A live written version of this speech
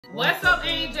What's up,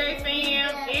 AJ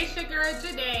fam? It's your girl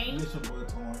Jade. It's your boy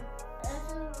Antwan.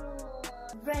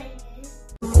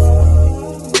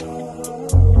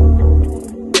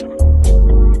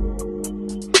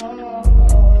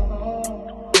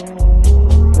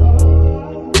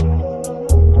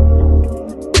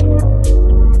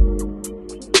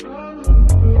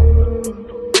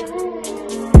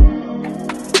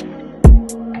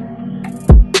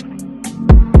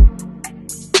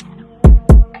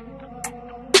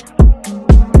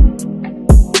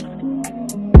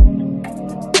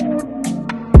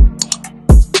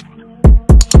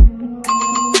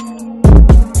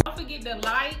 To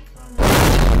like,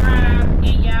 subscribe,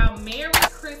 and y'all Merry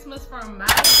Christmas from my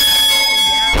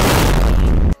family.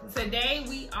 Today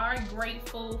we are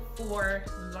grateful for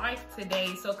life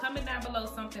today. So comment down below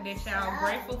something that y'all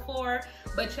grateful for.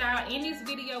 But y'all, in this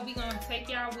video we gonna take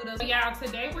y'all with us. Y'all,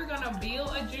 today we're gonna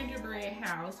build a gingerbread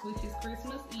house, which is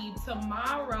Christmas Eve.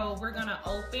 Tomorrow we're gonna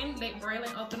let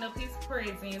Braylon open up his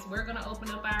presents. We're gonna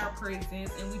open up our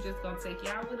presents, and we just gonna take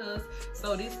y'all with us.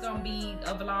 So this gonna be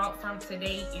a vlog from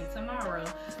today and tomorrow.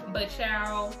 But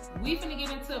y'all, we finna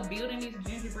get into building this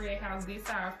gingerbread house. This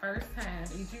our first time.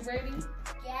 Is you ready?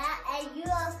 Yeah, and you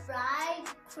are fried.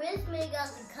 Christmas got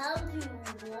to come to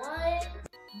one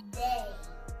day.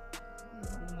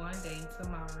 One day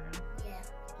tomorrow. Yeah.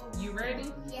 You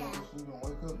ready? Yeah. You can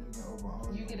wake up, you can open all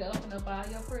You get to open up all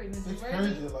your presents. It's ready?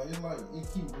 crazy, it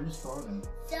keeps restarting.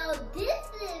 So this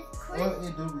is Christmas. Well,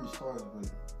 it do restart, but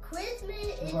Christmas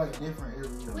it's is like different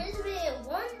every year. Christmas is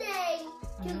one day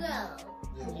to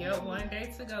go. Yeah, one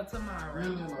day to go tomorrow.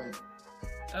 Really, like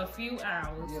a few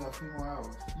hours. Yeah, a few more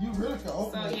hours. You really can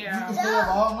open it. Yeah. You can stay up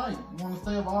all night. You want to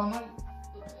stay up all night?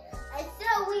 And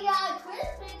so we got a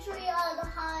Christmas tree on the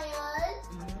high us.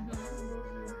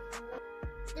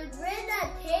 The grid that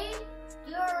take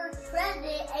your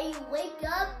present and you wake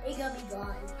up, it's gonna be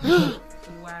gone.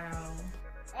 Wow.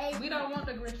 And we don't want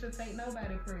the Grinch to take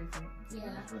nobody present.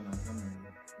 Yeah.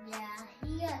 Yeah,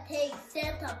 he gotta take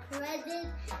Santa present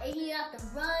and he have to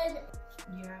run.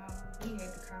 Yeah, we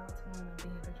had to call Antwan up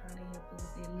there to try to help us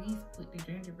at least put the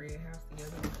gingerbread house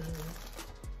together because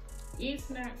it's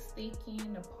not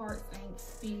sticking, the parts ain't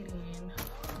fitting.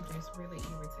 I'm just really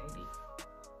irritated.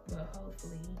 But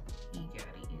hopefully he got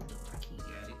it. It looks like he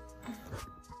got it.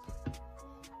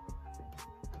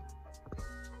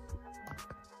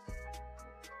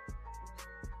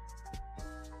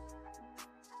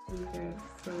 We got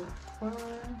so far,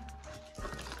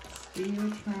 still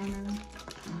trying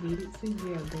to get it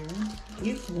together.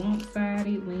 It's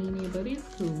one-sided leaning, but it's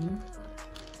cool.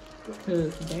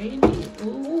 Cause baby,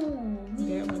 ooh,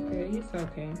 that one there, it's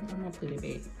okay. I'm gonna put it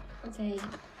back. Okay.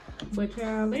 But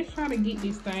y'all, let's try to get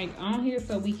this thing on here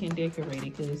so we can decorate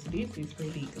it, cause this is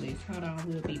ridiculous. Hold on,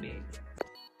 we'll be back.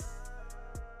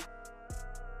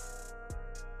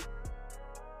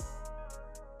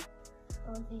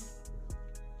 Okay.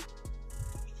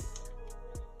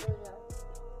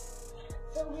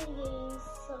 So we need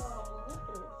some.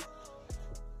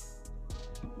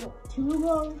 Look, 2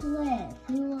 rows left.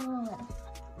 2 rows left.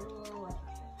 2 rows left.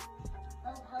 Oh,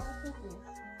 how much is this?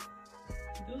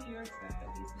 Do your side,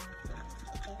 this is my side.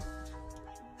 Okay.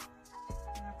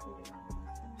 I'll put it on my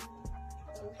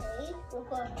side. Okay, we'll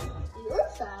put your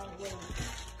side then.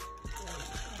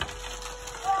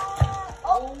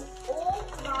 Oh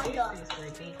my God. This is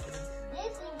ridiculous.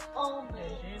 This is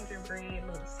The gingerbread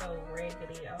looks so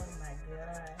raggedy. Oh my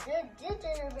God. the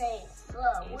gingerbread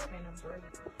slow. It's gonna break.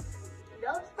 No,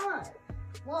 it's not.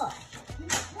 What?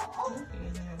 Oh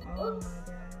my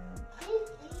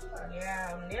God.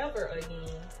 Yeah, never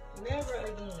again. Never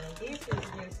again. This is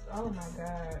just, oh my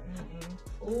God.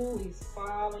 Ooh, it's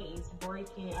falling, it's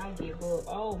breaking. I give up.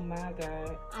 Oh my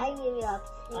God. I give you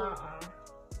up.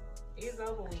 It's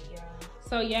over with, y'all.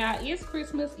 So y'all, it's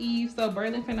Christmas Eve, so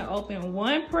Braylon finna open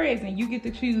one present. You get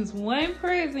to choose one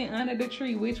present under the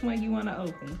tree. Which one you wanna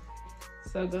open?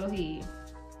 So go ahead.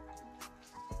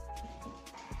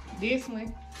 This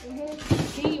one.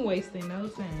 He ain't wasting no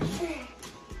time.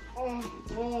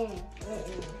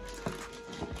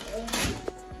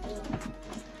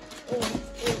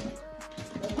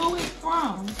 Who is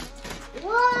from?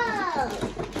 Whoa!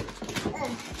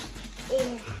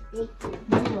 You're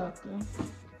welcome.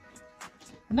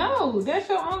 No, that's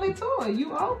your only toy.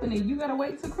 You open it. You gotta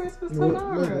wait till Christmas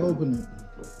tomorrow. Let's open it.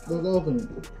 Let's open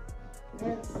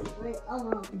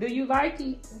it. Do you like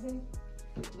it?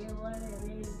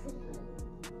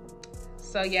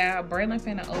 So yeah, Braylon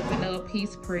finna open up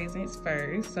his presents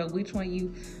first. So which one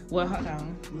you, well, hold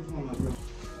on. Which one?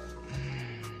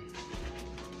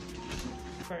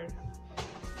 First.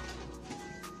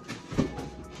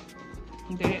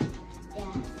 That.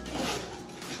 Yeah.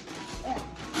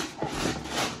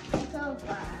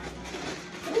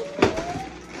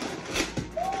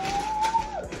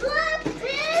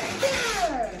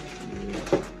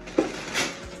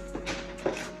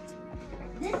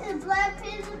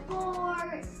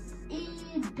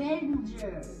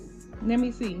 Avengers. Let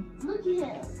me see. Look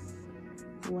at him.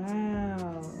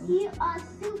 Wow. He a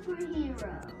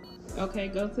superhero. Okay,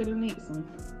 go to the next one.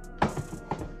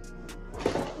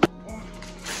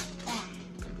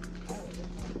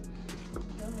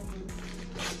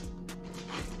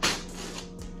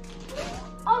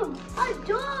 Oh, a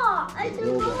dog! It's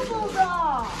a robo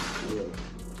dog!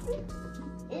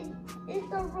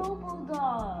 It's a robo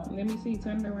dog. Let me see.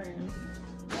 Turn it around.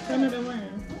 Turn it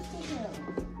around. Look at him.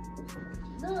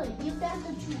 Look, you got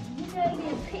the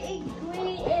pink,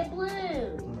 green, and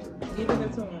blue. Give it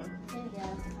a turn. There you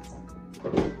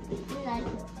go. You like it.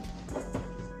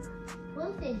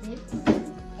 What's the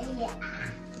difference? Yeah.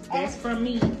 That's from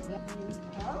me.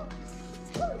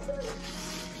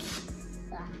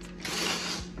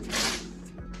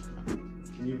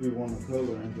 You be want to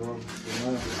color and draw.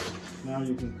 So now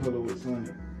you can color with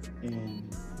Sonic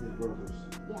and his brothers.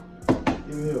 Yeah.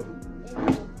 Give me help.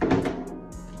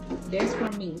 That's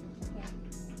from me.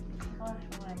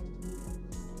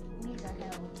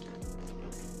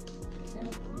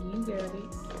 You got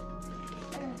it.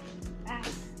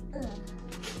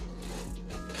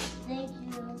 Thank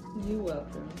you. You're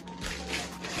welcome.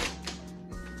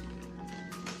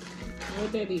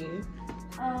 What that is?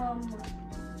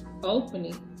 Open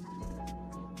it.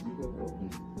 You go open.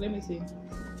 Let me see.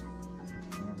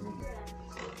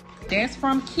 That's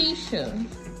from Keisha.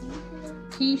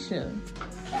 Keisha.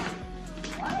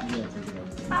 What?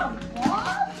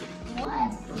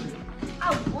 What?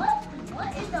 What?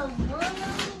 What is a worm?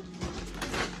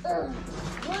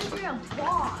 What is a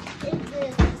box? Is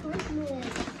this Christmas?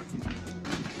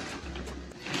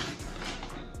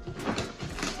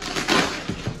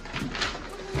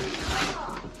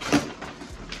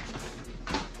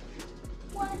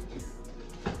 What?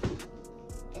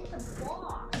 It's a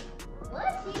box.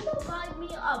 What? He don't buy me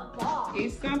a box.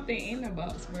 It's something in the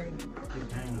box, Brady.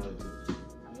 Just hang like this.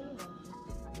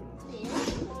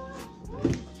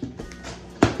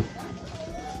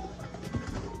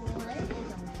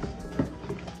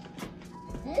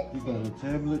 You got a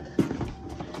tablet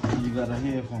and you got a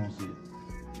headphone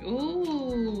set.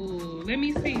 Ooh, let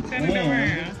me see. Turn it Yeah.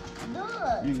 around.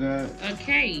 Look. You got A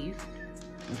case.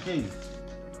 a case.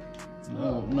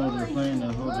 No, the thing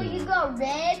that holds Look, you it. got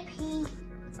red, pink,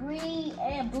 green,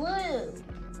 and blue.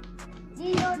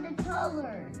 These are the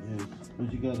colors. Yes,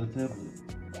 but you got a tablet.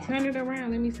 Turn it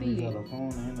around. Let me You see got it. a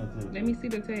phone and a tablet. Let me see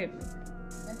the tablet.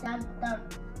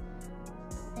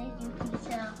 Thank you,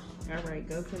 Keisha. All right,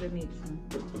 go to the next one.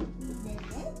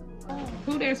 Oh,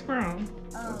 Who that's from?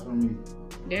 That's for me.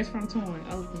 That's from Antwan.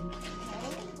 Open.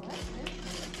 what's this?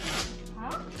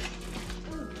 Huh?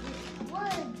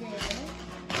 What is this?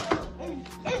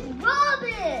 It's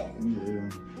Robin! Yeah.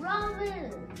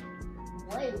 Robin!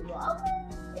 Wait, Robin?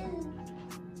 Is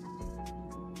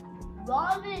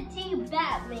Robin Team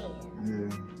Batman. Yeah.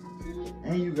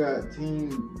 And you got Team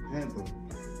Panther.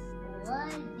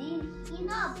 What? He's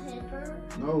not Pepper.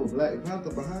 No, Black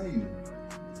Panther behind you.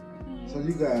 So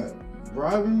you got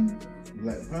Robin,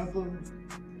 Black Panther,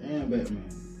 and Batman.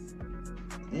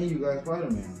 And you got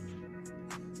Spider-Man.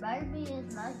 Spider-Man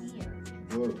is not here.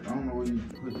 Well, I don't know where you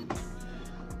put it.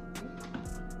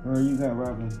 Alright, you got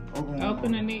Robin.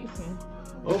 Open the next one.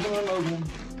 Open another one.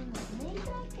 Maybe I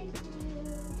can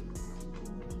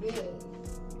do this.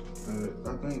 I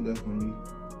think that's for me.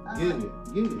 Get it.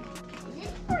 Get it. Is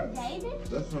this for David?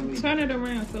 That's for me. Turn it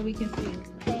around so we can see.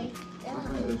 Okay. I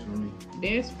think that's for me.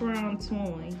 That's from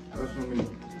Antwan. That's for me.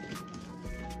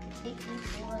 Take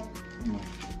this one. Come on.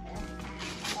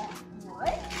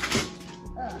 What?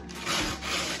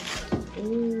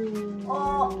 Ooh.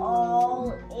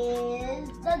 Oh, is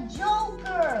the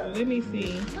Joker. Let me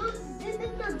see. Look, this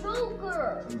is the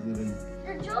Joker. Who's it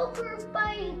in? The Joker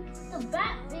fights the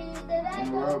Batman that I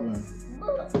And know. Robin.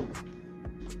 Look.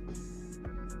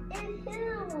 It's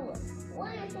him.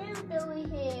 What is him doing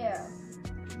here?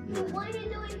 Yeah. What are you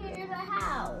doing here in the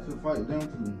house? To fight them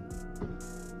two.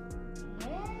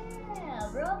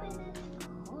 Yeah, Robin is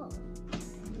cool.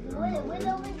 Wait, wait,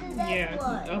 open the next Yeah,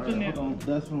 one. open it. Hold on.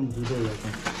 That's from today, I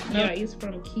think. Yeah, it's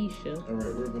from Keisha.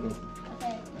 Alright, rip it up.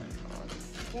 Okay.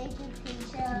 Thank you,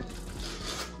 Keisha.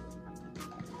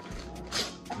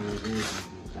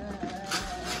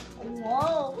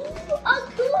 Whoa. A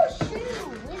cool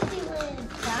shoe. Let's see what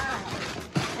inside.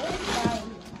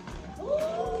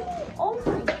 Oh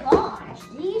my gosh.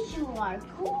 These shoes are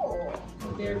cool.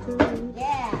 They're cool.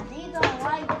 Yeah, these are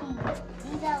Likey.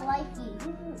 These are Likey.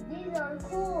 These are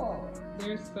cool.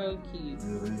 They're so cute.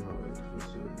 Yeah, they are, for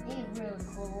sure. These really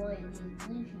cool. These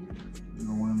blue shoes. You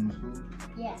gonna wear them to school?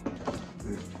 Yeah.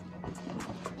 Yeah.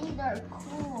 These are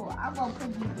cool. I'm gonna put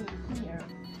these in here.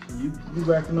 You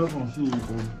backing up on shoes,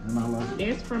 bro. And I like it.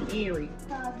 That's from Erie.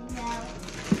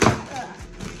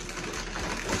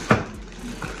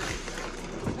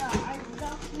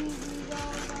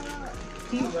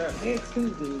 He wrapped that too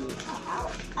good.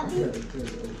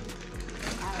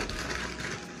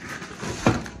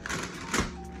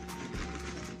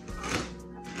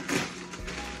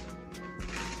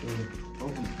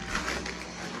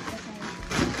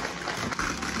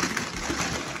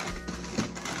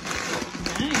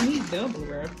 Dang, he's double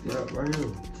wrapped. Yeah, right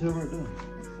here. Chill right there.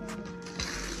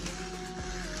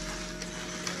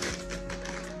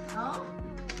 Oh,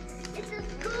 it's a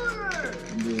scooter.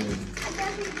 Yeah. I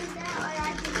thought you did that way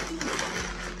I can see it.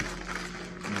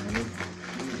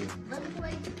 Let's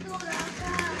play the scooter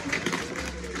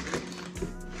outside.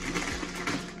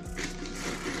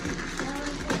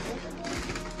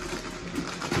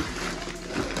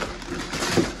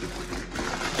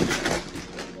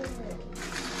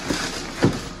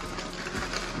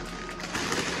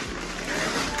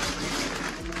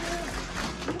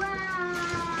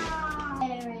 Wow!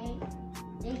 Eric.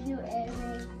 Thank you,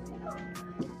 Eric.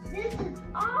 This is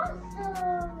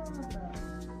awesome!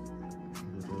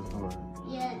 That's hard.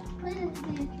 Yeah,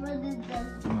 please for this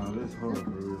does. No, that's hard for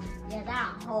real. Yeah,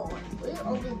 that's hard. We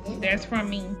open this. That's from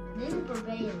me. This is for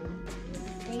Bailey.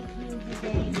 Thank you for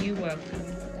Bailey. You welcome.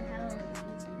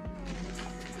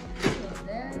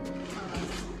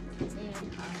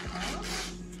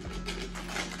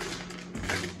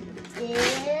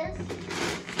 Yes.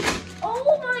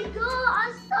 Oh my God!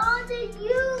 I saw that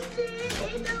you did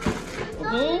in the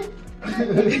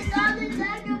solid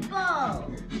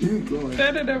microphone. Keep going.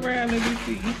 Turn it around, let me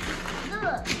see.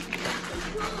 Look, it's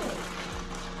cool.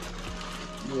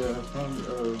 Yeah,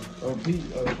 from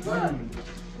Pete, Look,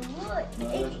 No,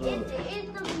 it's that's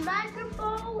the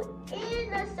microphone and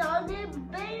the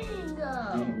solid banger.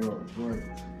 Right.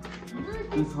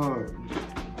 Look, It's hard.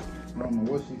 I don't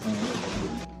know what she's gonna look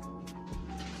like.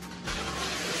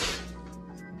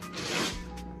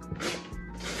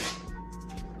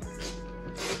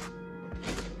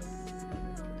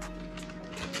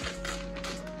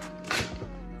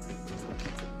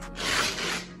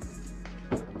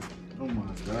 Oh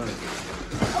my God.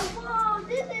 oh wow,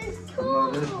 this is No,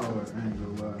 cool. that's hard. I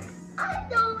ain't gonna lie. I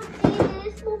don't see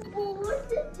this before.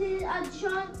 This is I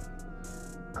tried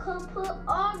to put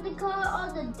all the color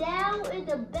on the down and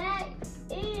the back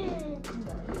end.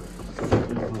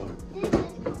 It's hard. This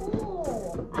is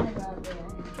cool. I love it.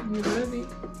 You love it?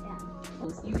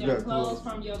 Yeah. You got clothes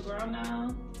from your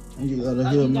grandma. And you gotta Oh,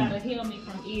 hear you me. got a helmet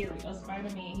from Erie, a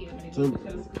Spider-Man helmet. So,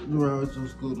 you ride with your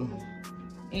scooter.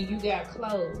 And you got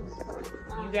clothes.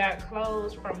 You got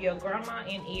clothes from your grandma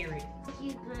in Erie.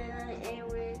 You good,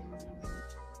 Eric?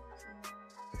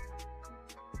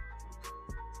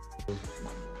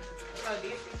 So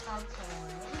this is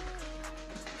Antwan.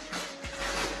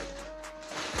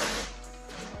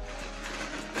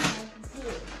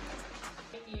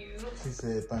 Thank you. She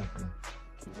said thank you.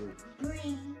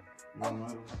 Green. You want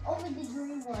another? Over the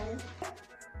green one.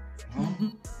 Huh?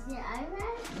 Yeah, I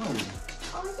read. No.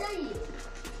 I'll show you.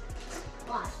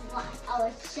 Watch. I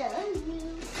will show you.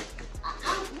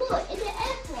 Look, it's an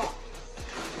Antwan.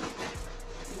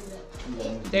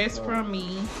 That's from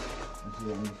me. And she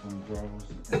got me some drawers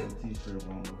and a t-shirt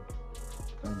on.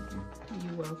 Thank you.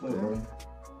 You Look, welcome. bro.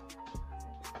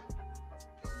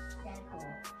 That's cool.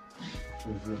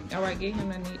 It's really- All right, get him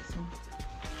the next one.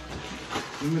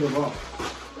 Give me the box.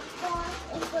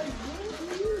 It's for you.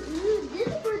 This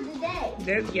is for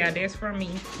today. That's from me.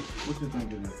 What you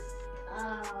think it is?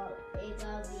 It's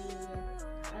gonna be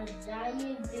a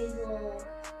giant big old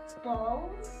ball.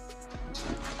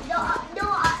 No, an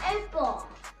apple.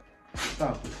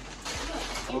 Stop it.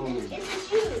 Oh. It's a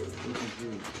shoe. This is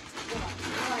good.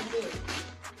 Like this.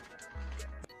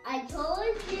 I told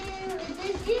you, it's a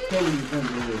shoe. Tell me you think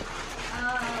it is.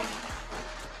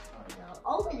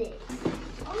 Open it.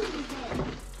 Open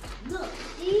it. Look,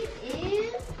 these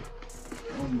is,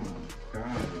 Oh my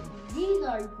God. these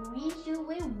are green shoe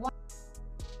with white.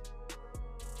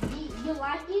 You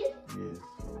like it? Yes.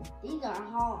 So, These are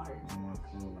hard. on my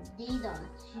clothes. These are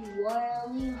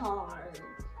really hard.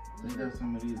 They got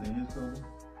some of these in his color?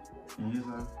 In his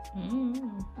eye?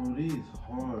 Mm. Bro, these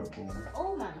hard, bro.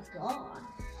 Oh my God.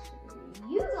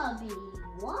 You gonna be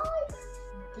what?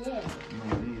 There.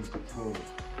 No, these are cold.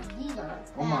 These are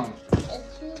Oh my.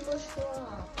 It's super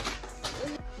strong.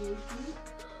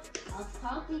 A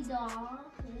puppy dog.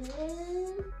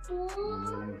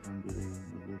 From the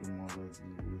little more like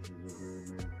you wishes a very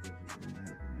merry Christmas and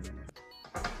happy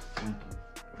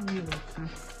New Year. Thank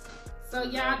you. So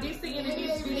y'all, this is the end of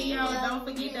this video. Don't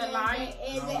forget to like,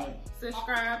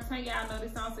 subscribe, turn y'all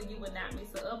notice on so you will not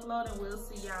miss an upload, and we'll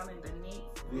see y'all in the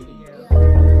next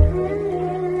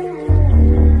video.